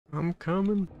I'm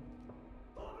coming.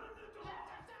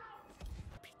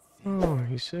 Oh,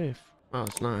 he's safe. Oh,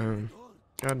 it's not him.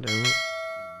 God damn it. We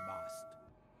must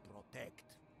protect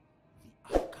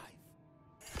the archive.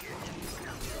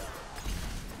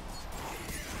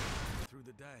 Through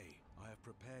the day, I have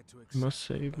prepared to accept Must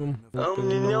save him. Open Open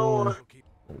the the door. door.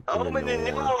 Open Open the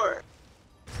the door. door.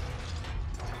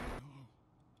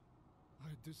 I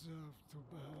deserve to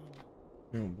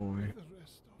burn Oh boy. the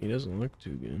rest of He doesn't look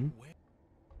too good.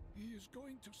 He is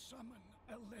going to summon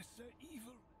a lesser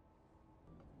evil.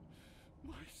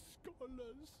 My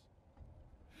scholars.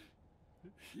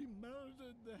 He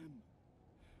murdered them.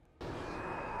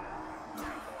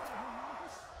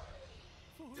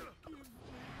 Forgive me.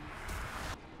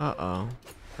 Uh-oh.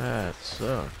 That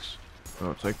sucks.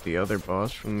 Oh, it's like the other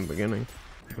boss from the beginning.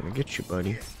 I'm gonna get you,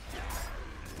 buddy.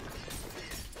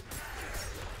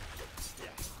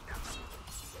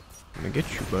 I'm gonna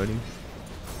get you, buddy.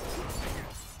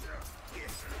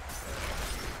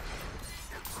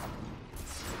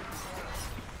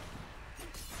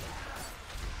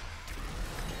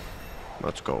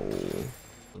 Let's go.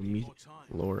 Meet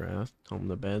Lorath. Tell him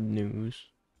the bad news.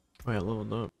 Oh, I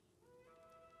leveled up.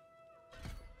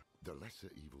 The lesser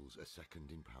evils are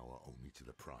second in power only to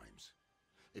the primes.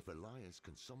 If Elias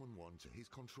can summon one to his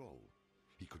control,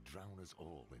 he could drown us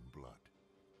all in blood.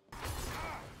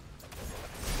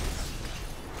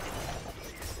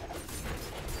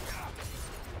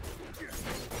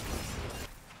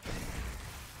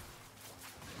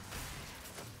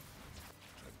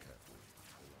 Tread carefully.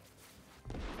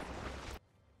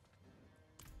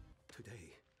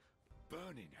 Today,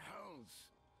 Burning hells!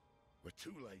 We're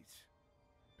too late.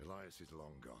 Elias is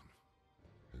long gone.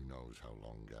 Who knows how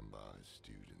long Gembar is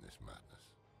stewed in this madness.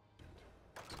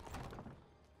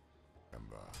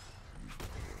 Gembar, you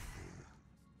poor fool.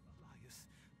 Elias,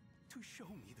 to show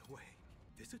me the way.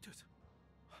 Visitors.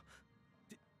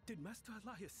 Did Master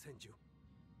Elias send you?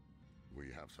 We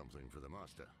have something for the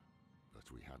Master, but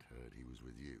we had heard he was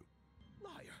with you.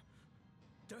 Liar!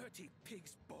 Dirty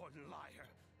pig's born liar!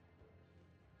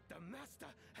 The Master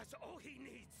has all he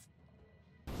needs!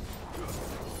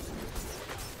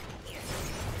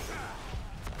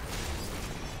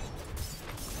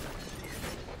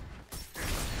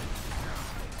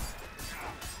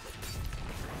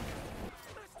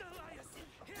 Master Elias,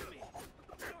 hear me!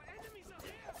 Your enemies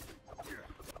are here!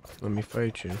 Let me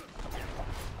fight you.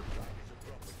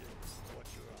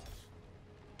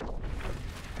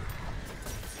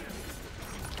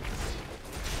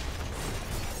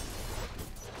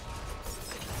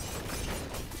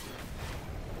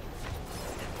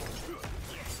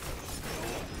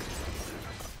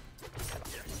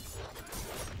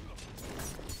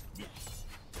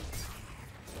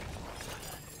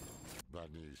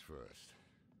 Bad news first.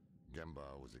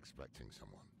 Gembar was expecting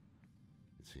someone.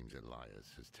 It seems Elias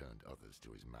has turned others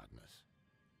to his madness.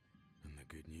 And the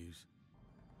good news?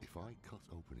 If I cut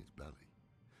open its belly,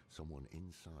 someone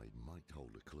inside might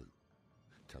hold a clue.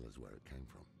 Tell us where it came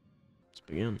from. Let's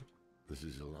begin. This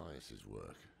is Elias's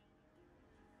work.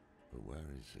 But where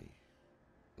is he?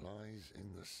 Lies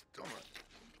in the stomach.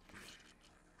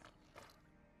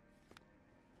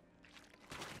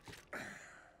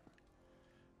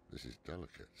 This is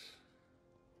delicate.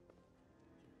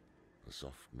 A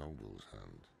soft noble's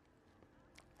hand.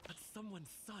 That's someone's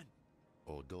son.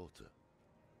 Or daughter.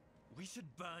 We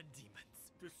should burn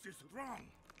demons. This is wrong!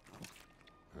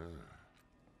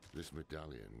 This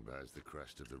medallion bears the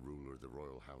crest of the ruler of the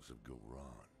royal house of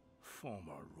Gulran.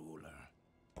 Former ruler.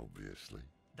 Obviously.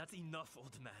 That's enough,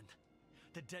 old man.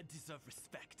 The dead deserve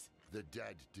respect. The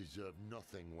dead deserve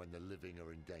nothing when the living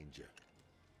are in danger.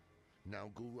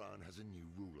 Now Gulran has a new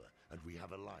ruler, and we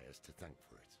have Elias to thank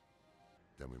for it.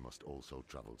 Then we must also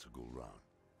travel to Gulran.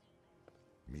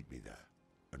 Meet me there,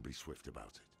 and be swift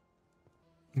about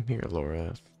it. Here,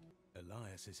 Lorath.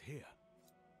 Elias is here.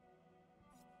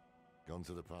 Gone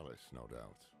to the palace, no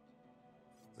doubt.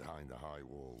 Behind the high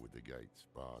wall with the gates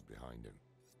barred behind him.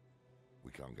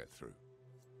 We can't get through.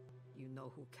 You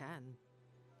know who can.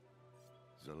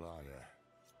 Zelaya.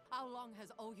 How long has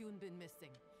Oyun been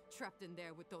missing? Trapped in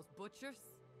there with those butchers?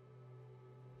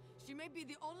 She may be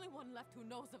the only one left who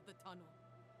knows of the tunnel.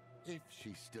 If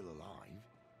she's still alive.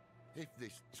 If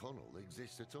this tunnel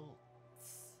exists at all.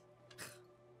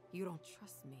 You don't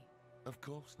trust me. Of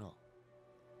course not.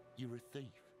 You're a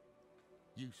thief.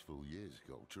 Useful years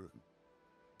ago, true.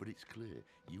 But it's clear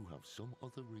you have some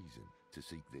other reason to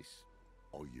seek this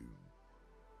Oyun.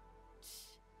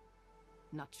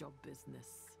 Not your business.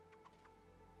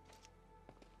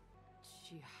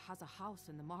 She has a house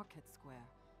in the market square.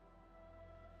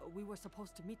 We were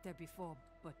supposed to meet there before,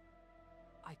 but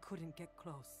I couldn't get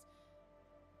close.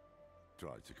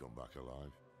 tried to come back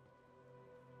alive.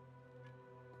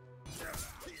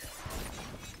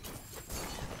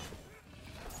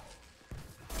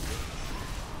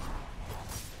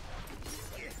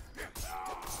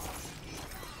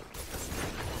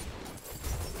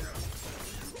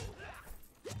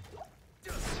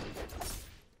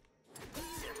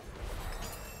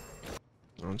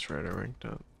 That's right, I ranked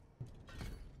up.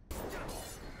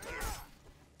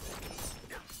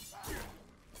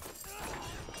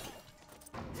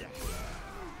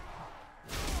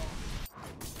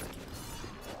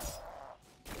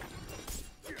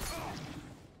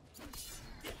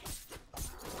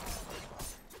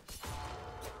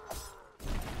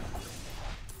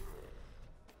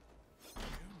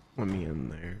 Let me in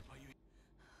there.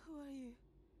 Who are you?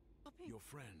 Puppy? Your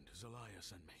friend, Zelaya,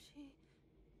 sent me.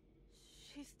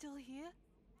 She's still here?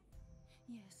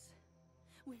 Yes.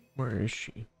 Where is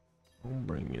she? I'll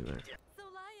bring you there.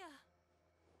 Zelaya!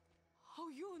 Oh,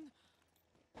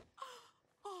 Yoon!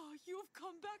 Oh, you've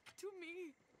come back to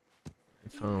me! I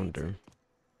found her.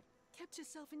 Kept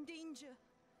yourself in danger.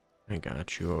 I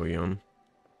got you, Oyun.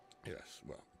 Yes,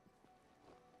 well,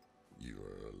 you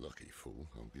were a lucky fool,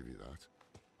 I'll give you that.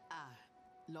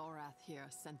 Lorath here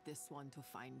sent this one to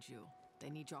find you. They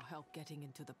need your help getting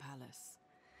into the palace.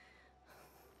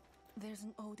 There's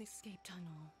an old escape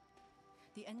tunnel.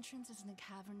 The entrance is in the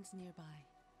caverns nearby,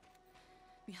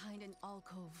 behind an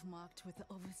alcove marked with the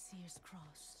Overseer's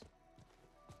cross.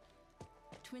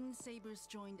 Twin sabers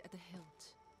joined at the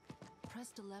hilt.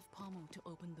 Press the left pommel to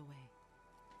open the way.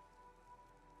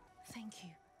 Thank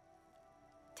you.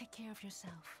 Take care of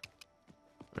yourself.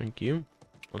 Thank you.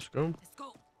 Let's go. Let's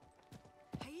go!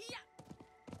 Hey-ya!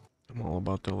 I'm all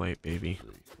about the light, baby.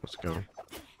 Let's go.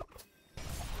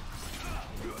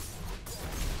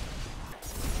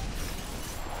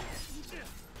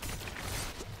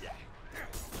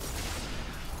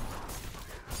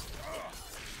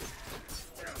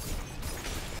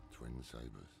 Twin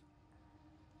sabers.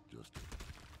 Just...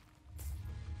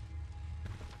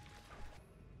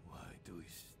 Why do we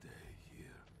stay here?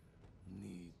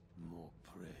 Need more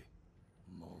prey,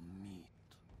 more meat.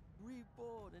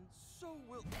 Reborn, and so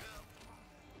will...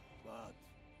 But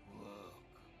work.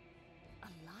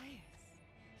 Elias.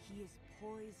 He is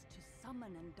poised to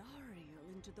summon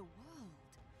Andariel into the world.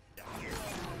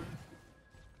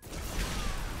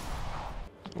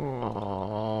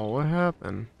 Oh, what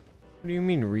happened? What do you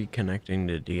mean reconnecting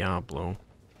to Diablo?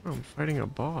 Oh, I'm fighting a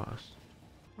boss.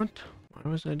 What? Why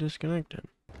was I disconnected?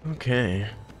 Okay,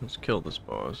 let's kill this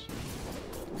boss.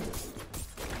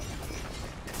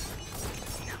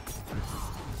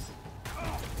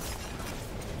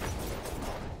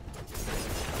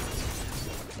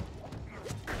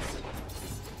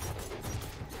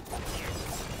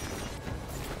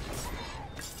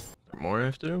 More I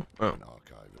have to do? Oh, An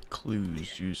archive.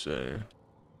 clues, you say.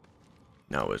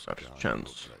 Now is our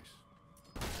chance.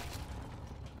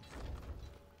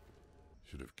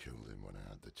 Should have killed him when I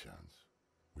had the chance.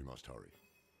 We must hurry.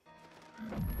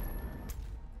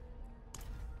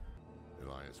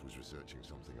 Elias was researching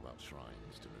something about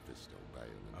shrines to Mephisto, Baal,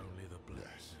 and... Only the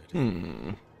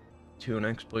blessed. To an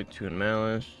exploit, to an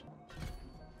malice.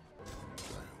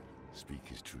 Baal, speak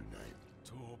his true name.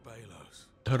 Tor Balos.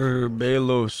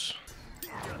 Turbelos.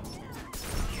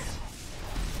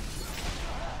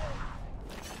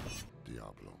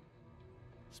 Diablo,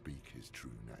 speak his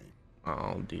true name.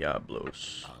 Al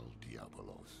Diablos. Al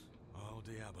Diabolos. All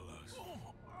Diabolos.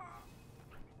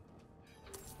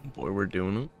 Boy, we're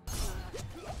doing it.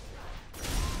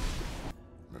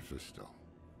 Mephisto,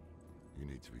 you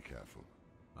need to be careful.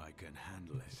 I can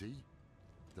handle it. See?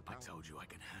 The I power. told you I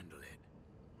can handle it.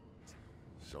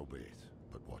 So be it,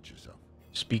 but watch yourself.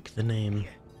 Speak the name.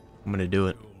 I'm gonna do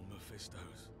it. All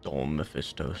Mephistos. Dol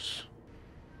Mephistos.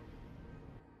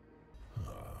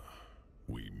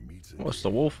 We meet What's the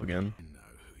wolf again? You know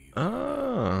who you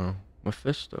Ah,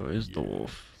 Mephisto is the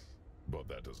wolf. But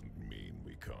that doesn't mean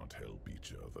we can't help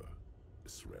each other.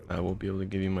 I will be able to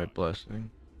give you my blessing.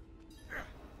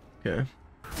 Okay.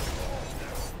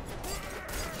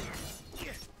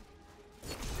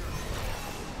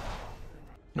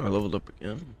 No, I leveled up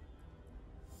again.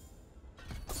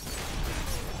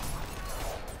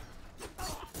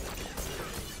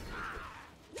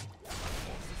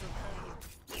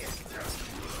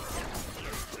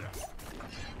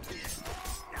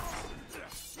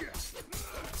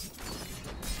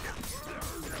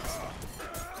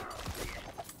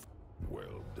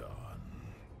 Well done.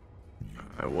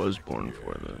 I was born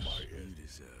for this. You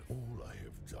deserve. All I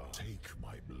have done. Take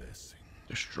my blessing.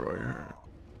 Destroy her.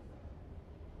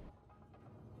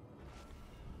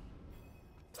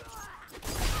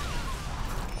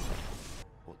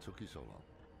 What took you so long?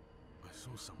 I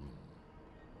saw something.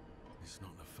 It's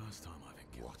not the first time I've been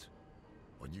killed. What?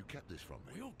 And you kept this from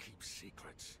me? We all keep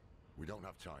secrets. We don't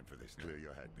have time for this. Clear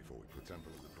your head before we put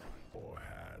Temple in the Pride. Or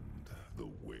hand, the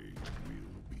way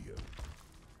will be a...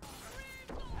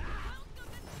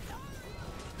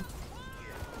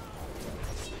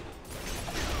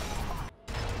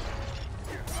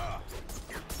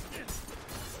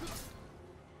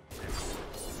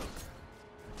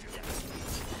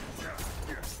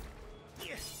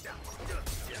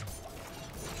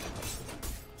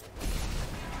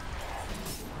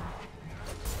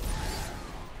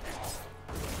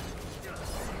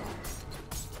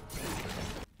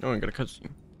 Oh, I got a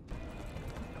cutscene.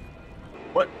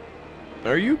 What?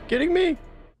 Are you kidding me?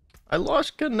 I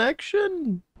lost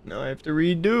connection? Now I have to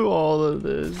redo all of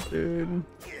this, dude.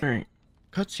 Alright.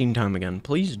 Cutscene time again.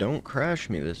 Please don't crash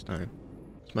me this time.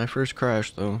 It's my first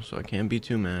crash, though, so I can't be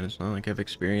too mad. It's not like I've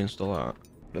experienced a lot.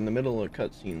 But in the middle of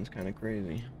cutscenes, kind of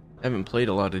crazy. I haven't played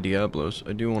a lot of Diablo, so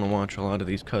I do want to watch a lot of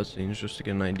these cutscenes just to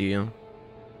get an idea.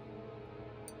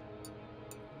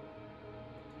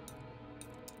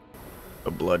 A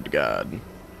blood god. Damn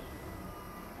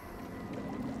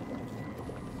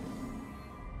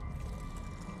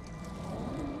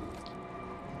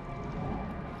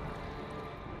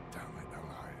it,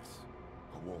 Elias.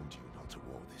 I warned you not to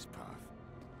walk this path.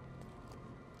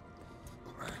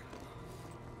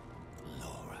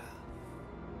 Laura,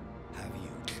 have you...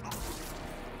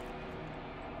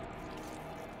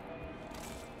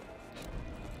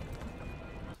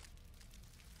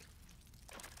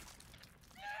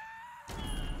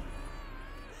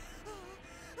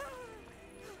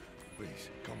 Please,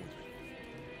 come with me.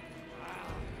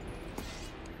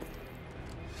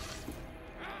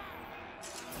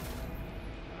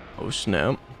 Oh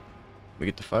snap. We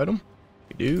get to fight him?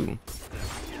 We do.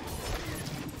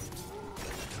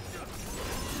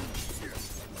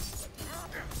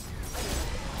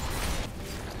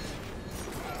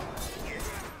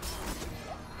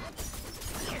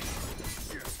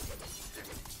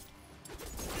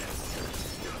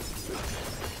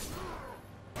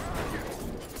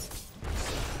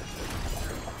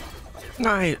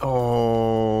 Nice.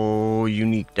 Oh,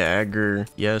 unique dagger.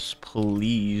 Yes,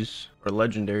 please. Or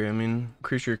legendary, I mean.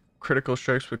 Increase your critical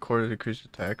strikes with quarter to increase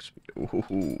attack speed. Ooh.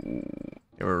 You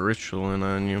have a ritual in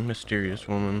on you, mysterious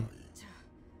woman.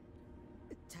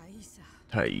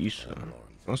 Thaisa.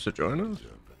 Wants to join us?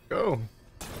 Go.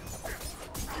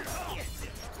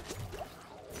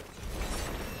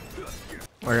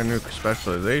 I got a new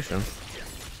specialization.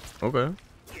 Okay.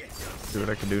 See what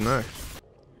I can do next.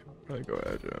 Probably go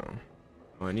agile.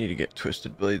 Oh, I need to get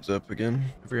Twisted Blades up again.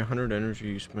 Every 100 energy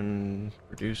you spend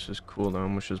reduces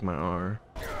cooldown, which is my R.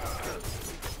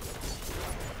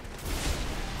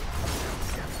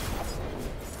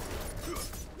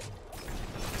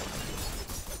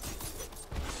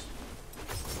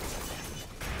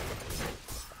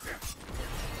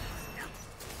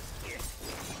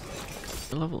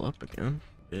 Level up again.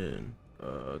 In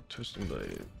Twisted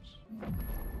Blades.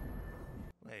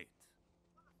 Wait.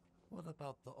 What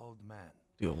about the old man?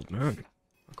 The old man.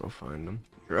 I'll go find him.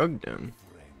 Drugged him.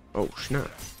 Oh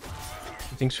snap.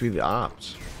 He thinks we the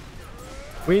ops.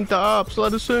 We ain't the ops,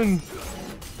 let us in.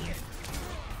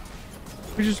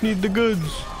 We just need the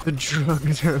goods. The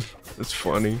drugged him. That's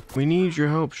funny. We need your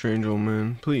help, strange old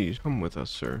man. Please, come with us,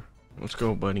 sir. Let's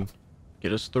go, buddy.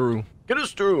 Get us through. Get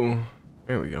us through.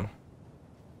 There we go.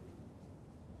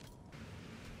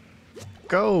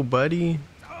 Go, buddy.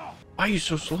 Why are you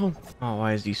so slow? Oh,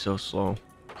 why is he so slow?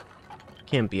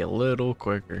 Can't be a little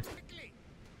quicker.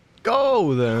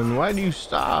 Go then. Why do you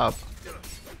stop?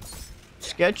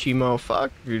 Sketchy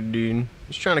motherfucker, dude.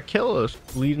 He's trying to kill us,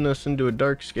 leading us into a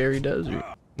dark, scary desert.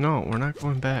 No, we're not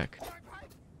going back.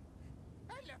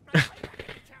 Oh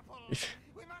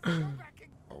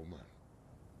man,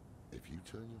 if you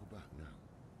turn your back now,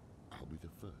 I'll be the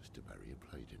first to bury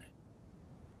a blade in it.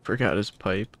 Forgot his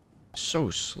pipe. So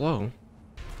slow.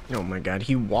 Oh my god,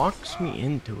 he walks me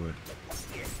into it.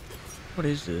 What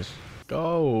is this?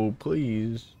 Go,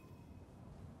 please.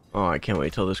 Oh, I can't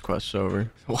wait till this quest's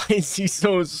over. Why is he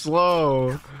so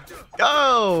slow?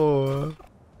 Go!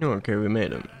 Okay, we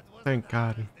made him. Thank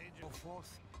God.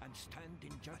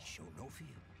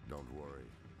 Don't worry.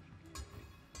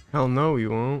 Hell no, you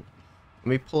won't. Let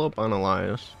me pull up on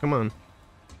Elias. Come on.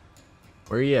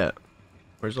 Where you at?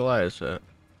 Where's Elias at?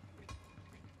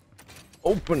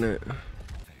 Open it.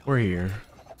 We're here.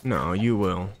 No, you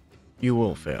will. You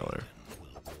will fail her.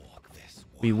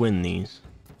 We win these.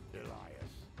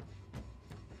 Elias.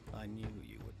 I knew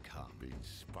you would come. Been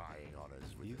spying on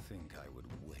us. You think I would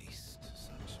waste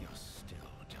such? You're still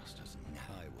just as.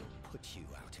 I will put you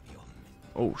out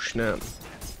Oh, snap.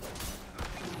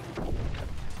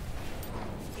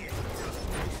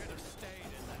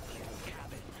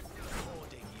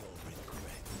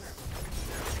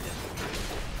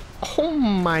 Oh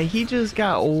my, he just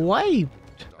got wiped.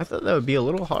 I thought that would be a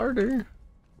little harder.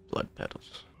 Blood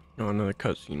petals. Oh, another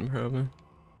cutscene probably.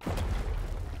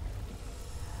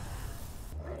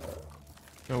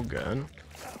 Oh god.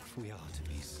 If we are to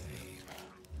be saved,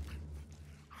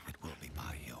 it will be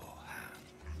by your hand.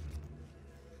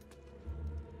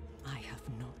 I have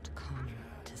not come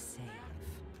to save,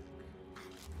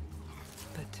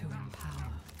 but to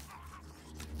empower.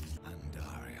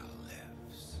 Andaria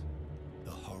lives.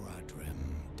 The Horadrim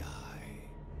die.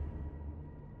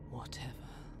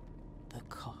 Whatever the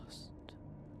cost.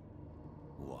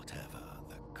 Whatever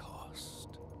the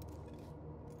cost.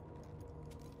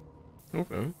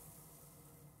 Okay.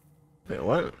 Wait,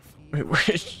 what? Wait,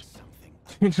 wait.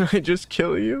 Did I just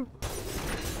kill you?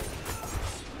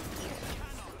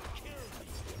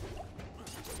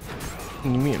 What do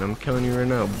you mean? I'm killing you right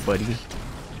now, buddy.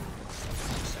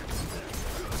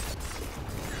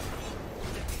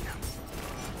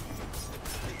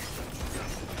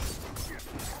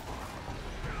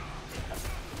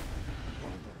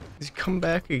 He's come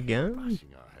back again?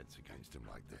 Bashing our heads against him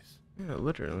like this. Yeah,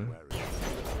 literally.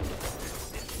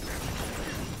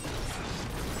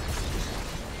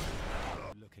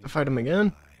 Fight him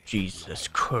again? Jesus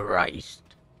Christ.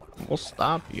 We'll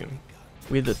stop you.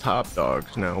 We're the top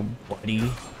dogs now, buddy.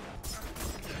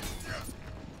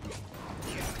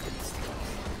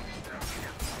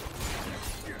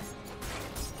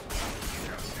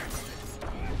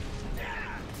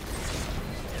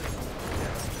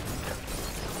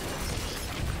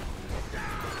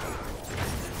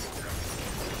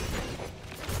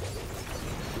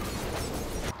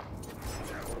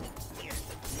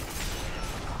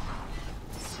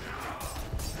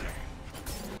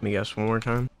 Let me guess one more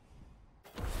time.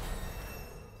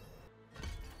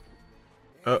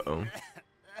 Uh-oh.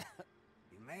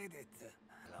 You made it.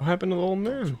 What happened to the old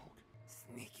man?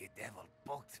 Sneaky devil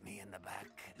poked me in the back.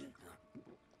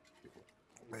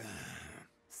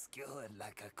 Skewered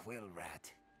like a quill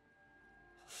rat.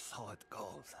 So it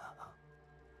goes.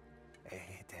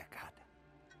 Dear God.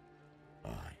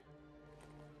 Aye.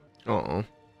 Uh-oh.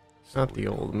 Not the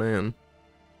old man.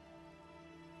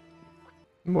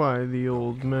 Why the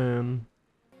old man?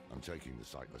 I'm taking the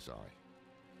sightless eye.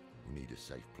 We need a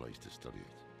safe place to study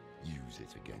it. Use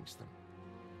it against them.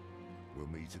 We'll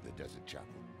meet at the desert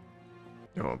chapel.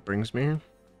 Oh, it brings me here?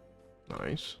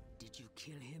 Nice. Did you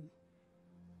kill him?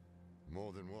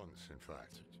 More than once, in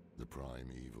fact. The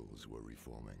prime evils were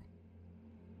reforming.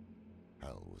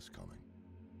 Hell was coming.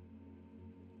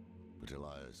 But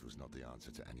Elias was not the answer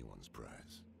to anyone's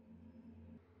prayers.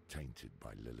 Tainted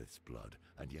by Lilith's blood,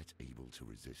 and yet able to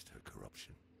resist her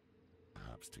corruption.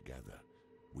 Perhaps together,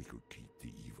 we could keep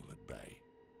the evil at bay.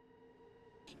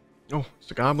 Oh,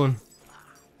 it's a goblin.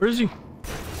 Where is he?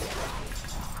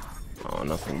 Oh,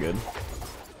 nothing good.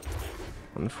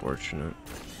 Unfortunate.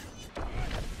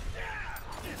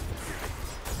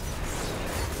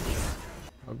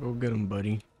 I'll go get him,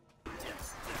 buddy.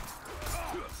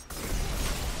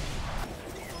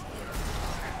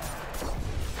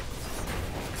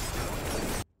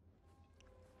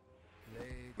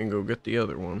 And go get the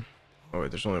other one. Oh wait,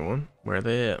 there's only one? Where are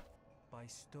they at? By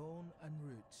stone and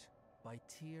root, by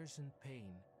tears and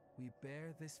pain, we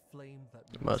bear this flame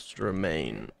that Must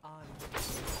remain.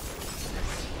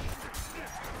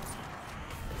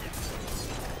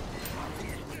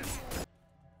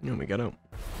 Yeah, we gotta.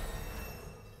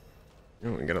 Yeah,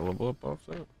 we gotta level up off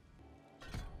that.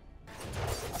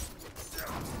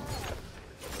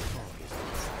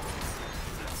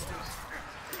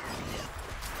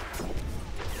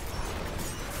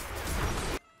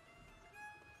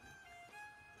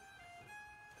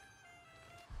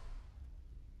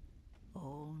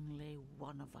 Only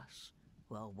one of us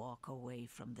will walk away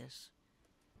from this.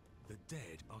 The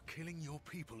dead are killing your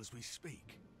people as we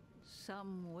speak.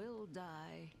 Some will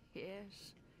die,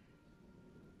 yes.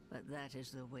 But that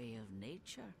is the way of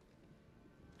nature.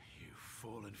 You've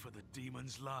fallen for the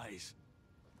demon's lies.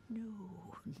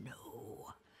 No,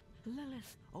 no.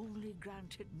 Lilith only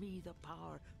granted me the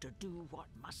power to do what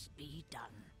must be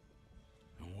done.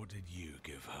 And what did you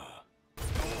give her?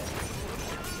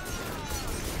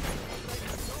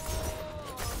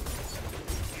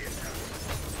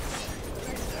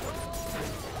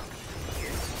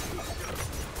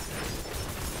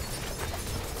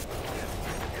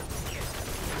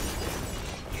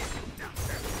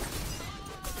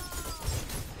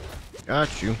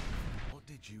 Got you. What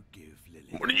did you give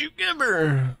Lily? What did you give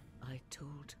her? I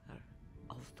told her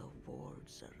of the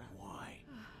wards around. Why?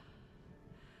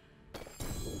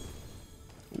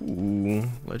 Ooh,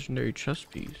 legendary chess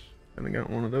piece. Haven't got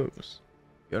one of those.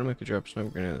 You gotta make the drop sniper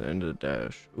grenade at the end of the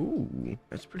dash. Ooh,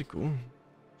 that's pretty cool.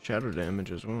 Shadow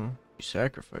damage as well. You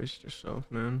sacrificed yourself,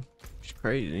 man. She's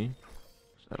crazy.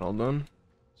 Is that all done?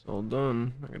 It's all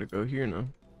done. I gotta go here now.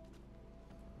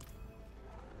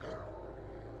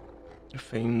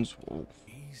 Fane's wolf.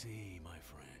 Easy, my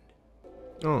friend.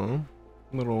 Oh,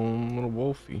 little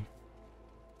wolfie.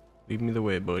 Lead me the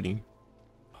way, buddy.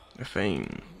 A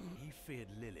Fane. He feared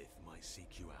Lilith might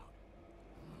seek you out.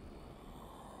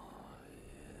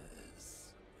 Yes.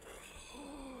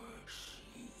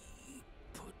 She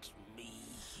put me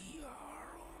here.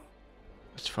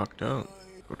 It's fucked up.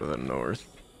 Go to the north.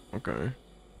 Okay.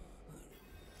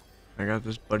 I got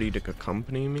this buddy to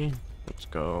accompany me. Let's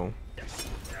go.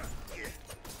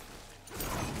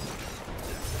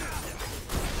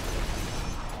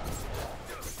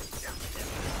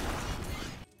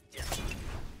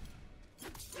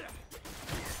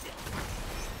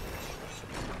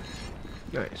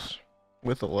 Nice.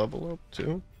 With a level up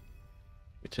too.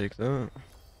 We take that.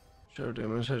 Shadow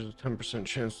damage has a 10%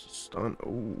 chance to stun.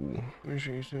 Ooh. Make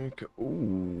sure you think.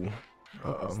 Ooh.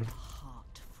 Uh-oh.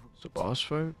 It's a boss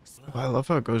fight? Oh, I love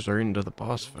how it goes right into the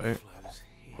boss fight.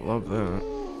 I love that.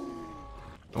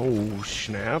 Oh,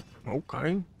 snap.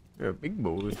 Okay. Yeah, big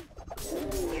boy.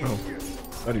 Oh.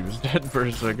 Thought he was dead for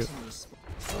a second.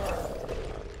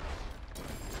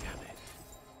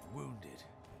 Wounded.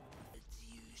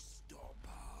 You stop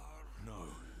her.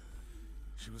 No.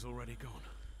 She was already gone.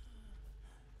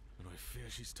 And I fear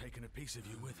she's taken a piece of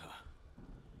you with her.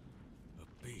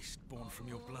 A beast born from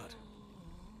your blood.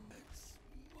 It's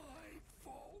my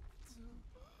fault.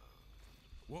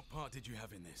 What part did you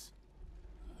have in this?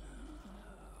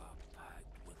 A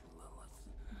pact with Lilith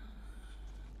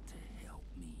to help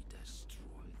me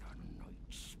destroy the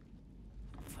Knight's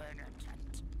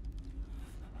penitent.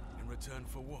 In return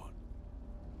for what?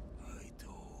 I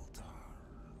told her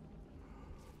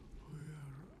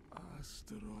where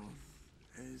Astaroth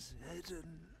is hidden.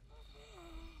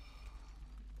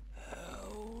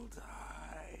 Held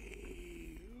high.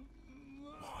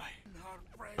 Why? In her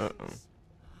presence,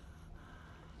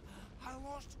 I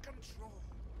lost control.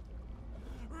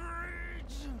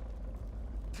 Rage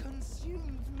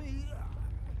consumed me.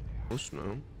 Oh,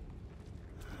 snow.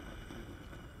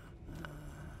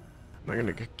 Am I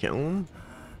gonna kill him?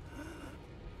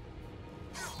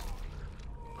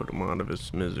 Put him out of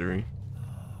his misery.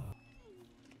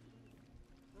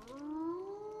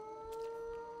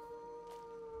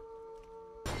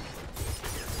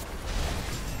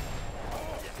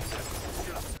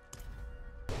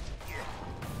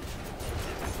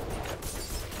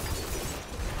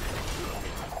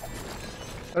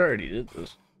 I already did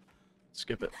this.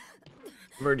 Skip it.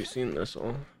 I've already seen this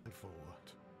all. And for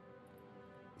what?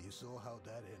 You saw how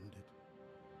that ended.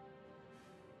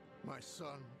 My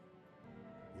son.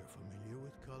 You're familiar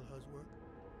with Kalha's work?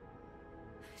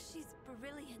 She's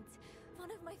brilliant.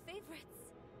 One of my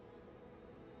favorites.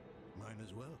 Mine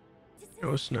as well.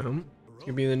 Oh, Snow. It's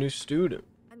gonna be the new student.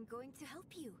 I'm going to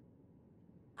help you.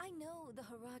 I know the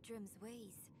Haradrim's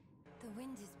ways. The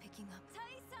wind is picking up.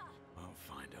 Thaisa! I'll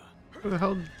find her. Where the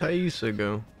hell did Thaisa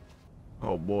go?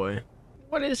 Oh boy.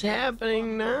 What is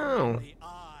happening now? The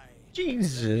eye.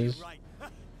 Jesus. Right.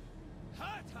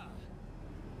 Hurt her.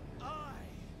 I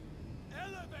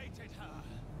elevated her.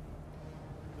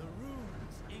 The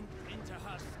runes inked into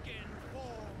her skin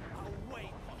form a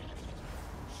waypoint.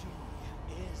 She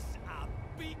is a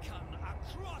beacon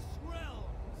across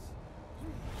realms.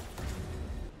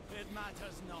 It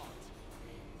matters not.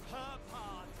 Her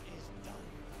part is done.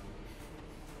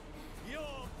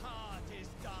 Your part is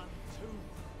done too.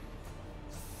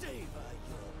 Savor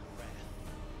your breath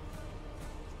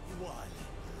while it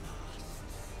lasts.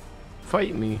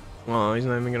 Fight me. Well, he's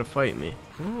not even gonna fight me.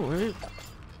 Oh, wait.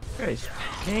 Guy's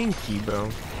tanky, bro.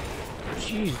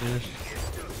 Jesus.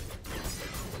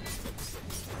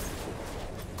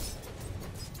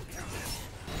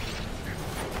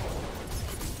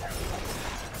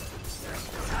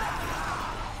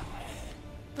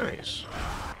 Nice.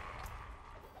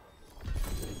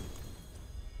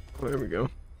 Oh, there we go.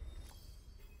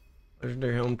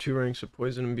 Legendary helm, 2 ranks of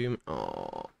poison and beam.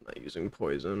 Oh, not using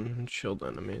poison and shield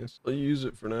enemies. I'll use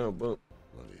it for now, but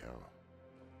Bloody hell.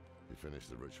 You finished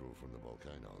the ritual from the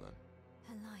volcano then?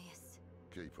 Elias.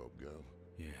 Keep up, girl.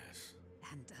 Yes,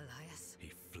 And Elias,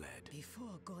 he fled.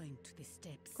 before going to the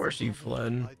steps. of course he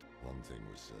fled. One thing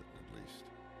was certain at least.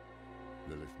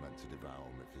 Lilith meant to devour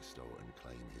Mephisto and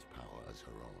claim his power as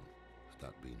her own. Had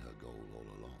that been her goal all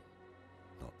along?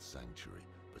 Not sanctuary,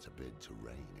 but a bid to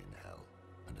reign in hell.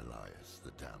 And Elias,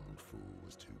 the damned fool,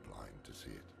 was too blind to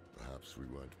see it. Perhaps we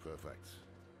weren't perfect,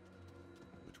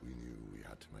 but we knew we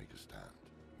had to make a stand.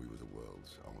 We were the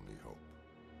world's only hope.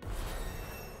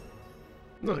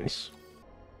 Nice.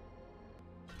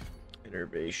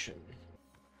 Innervation.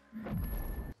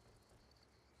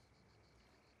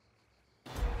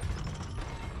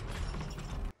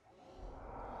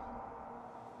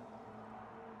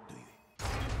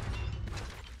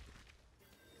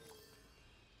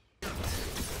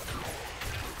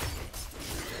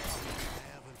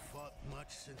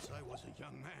 Since I was a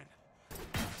young man.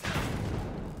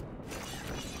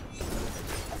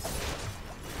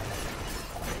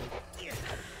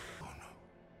 Oh no.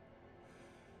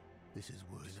 This is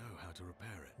worse. You know how to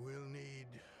repair it? We'll need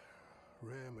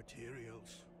rare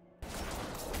materials.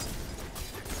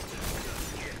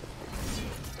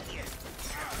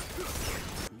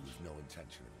 We've no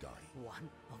intention of dying. One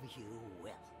of you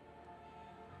will.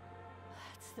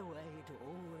 That's the way it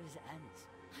always ends.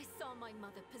 I saw my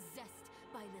mother possessed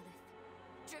by Lilith.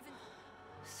 Driven.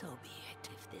 So be it.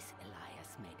 If this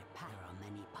Elias made a path, there are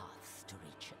many paths to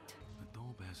reach it. The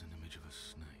door bears an image of a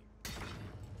snake.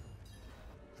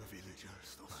 The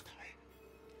villagers will stay.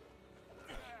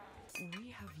 We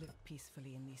have lived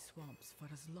peacefully in these swamps for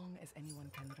as long as anyone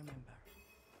can remember.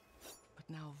 But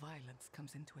now violence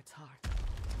comes into its heart,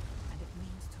 and it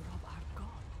means to rob our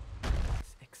god.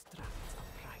 It extracts a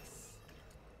price.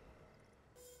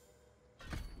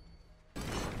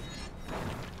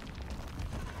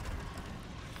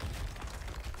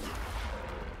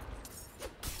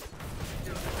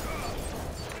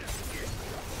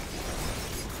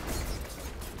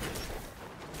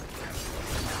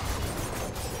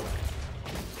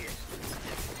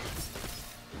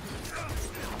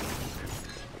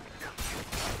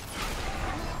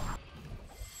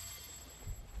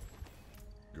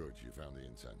 Good, you found the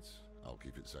incense. I'll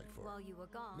keep it safe for While you were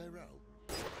gone, Merel.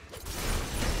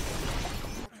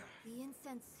 the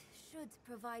incense should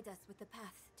provide us with the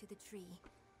path to the tree.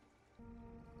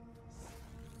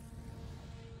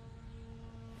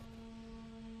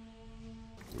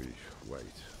 We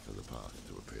wait for the path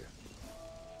to appear.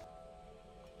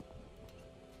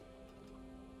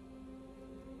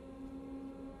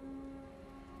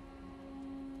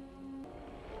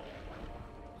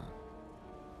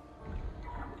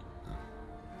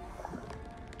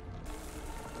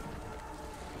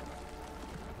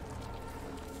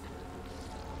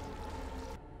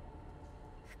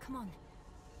 Come on.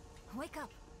 Wake up.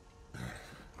 I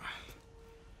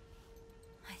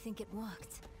think it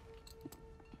worked.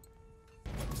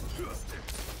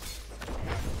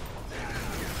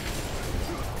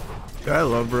 I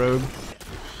love Rogue.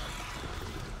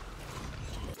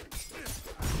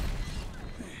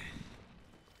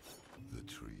 The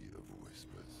Tree of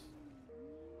Whispers.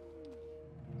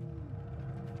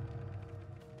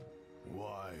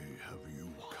 Why have you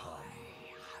come?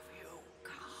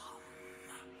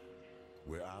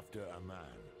 We're after a man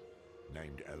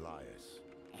named Elias.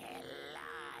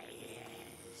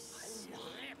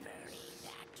 Slippery,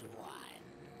 that one.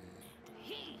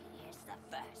 He is the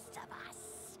first of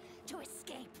us to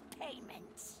escape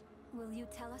payment. Will you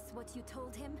tell us what you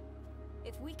told him?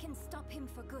 If we can stop him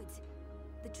for good,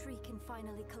 the tree can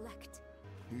finally collect.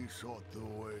 He sought the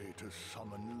way to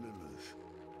summon Lilith,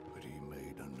 but he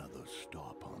made another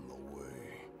stop on the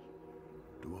way.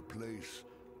 To a place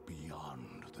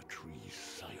beyond the tree's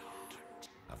sight.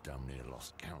 I've damn near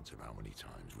lost count of how many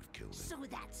times we've killed him. So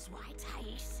that's why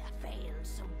Thaisa failed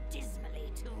so dismally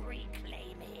to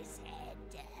reclaim his head.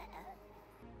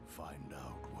 Find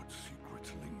out what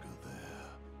secrets linger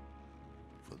there,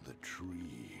 for the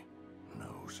tree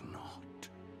knows not.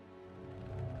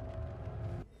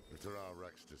 If there are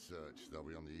wrecks to search, they'll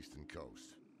be on the eastern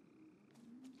coast.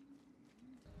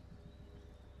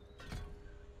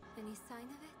 Any sign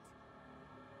of it?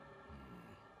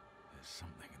 There's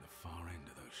something in the far end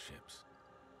of those ships.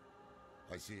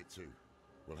 I see it too.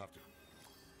 We'll have to...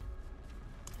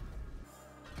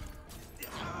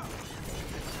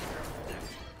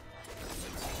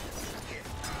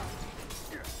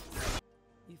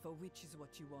 If a witch is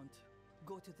what you want,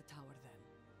 go to the tower then.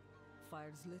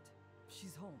 Fire's lit,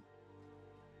 she's home.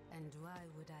 And why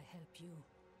would I help you?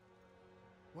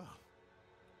 Well,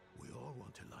 we all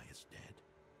want Elias dead.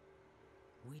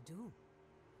 We do.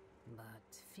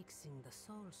 But fixing the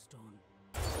soul stone...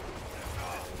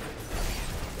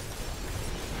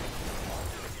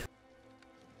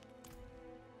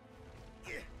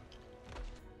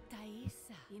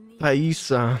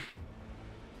 Thaisa.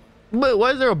 But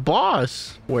why is there a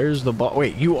boss? Where's the boss?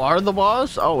 Wait, you are the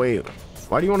boss? Oh, wait.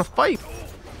 Why do you want to fight?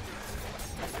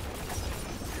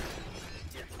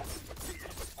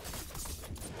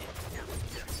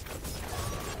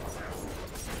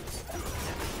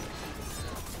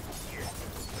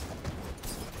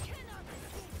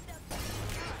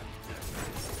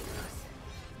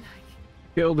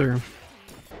 Killed her.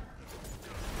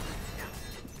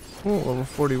 Oh, level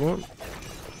 41.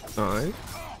 Nice.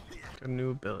 Got a new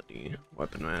ability.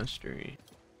 Weapon mastery.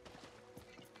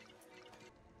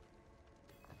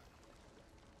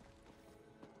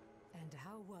 And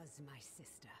how was my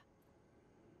sister?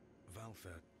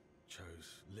 Valther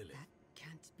chose Lilith. That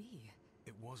can't be.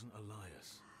 It wasn't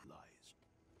Elias. Lies.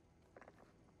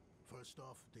 First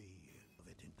off, of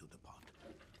it into the pot.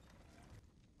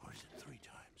 Or is it 3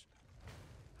 times?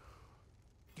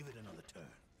 Give it another turn.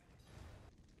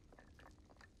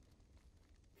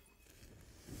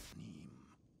 Neem.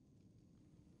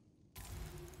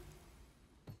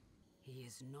 He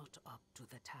is not up to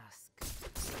the task.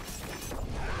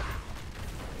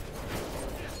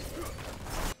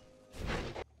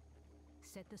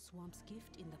 Set the swamp's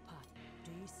gift in the pot.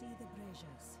 Do you see the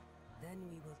braziers? Then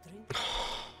we will drink.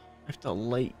 I have to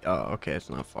light. Oh, okay, it's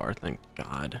not far. Thank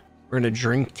God. We're gonna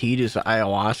drink tea to the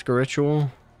ayahuasca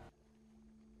ritual.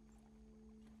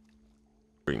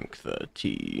 Drink the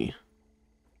tea.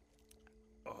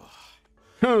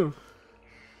 Oh.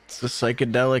 It's a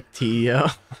psychedelic tea, yo.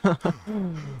 I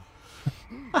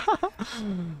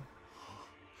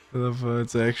love how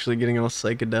it's actually getting all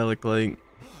psychedelic, like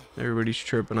everybody's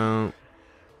tripping out.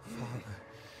 Father,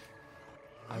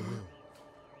 I will.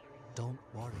 Don't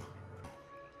worry.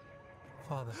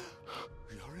 Father.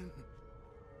 Yorin?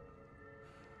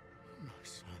 My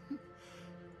son?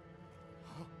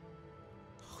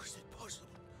 How is it possible?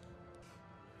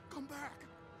 Come back!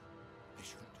 I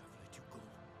shouldn't have let you go.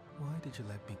 Why did you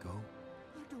let me go?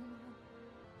 I don't know.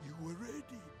 You were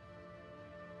ready.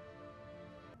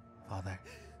 Father.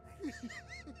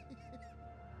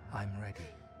 I'm ready.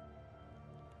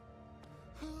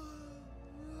 A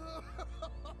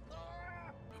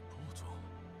portal.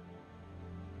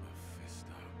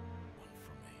 Mephisto. One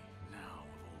from me. Now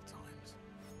of all times.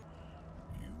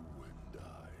 You and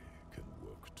I can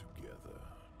work together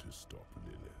to stop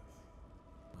Lilith.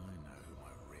 I know who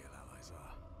my real allies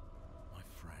are. My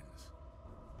friends.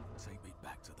 Take me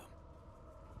back to them.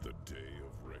 The day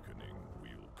of reckoning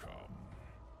will come,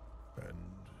 and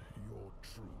your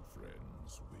true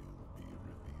friends will be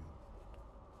revealed.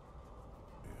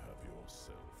 You have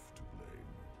yourself to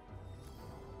blame.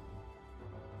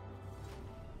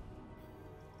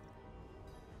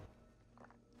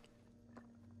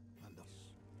 And thus,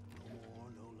 no more,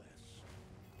 no less.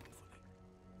 Hopefully.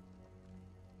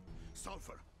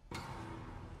 Sulfur!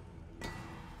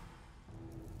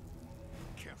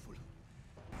 Careful.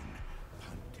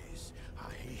 Pantes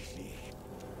ahili.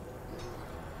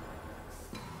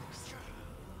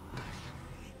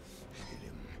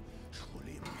 Shilim,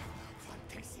 shulim,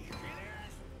 fantesi.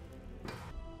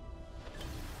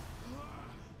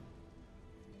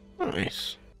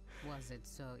 Nice. Was it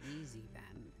so easy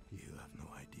then? You have no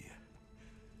idea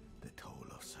the toll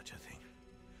of such a thing.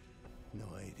 No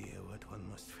idea what one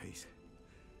must face,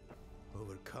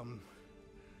 overcome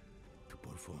to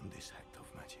perform this act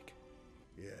of magic.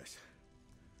 Yes,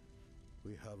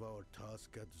 we have our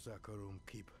task at Zakharum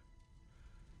Keep.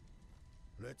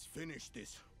 Let's finish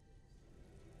this.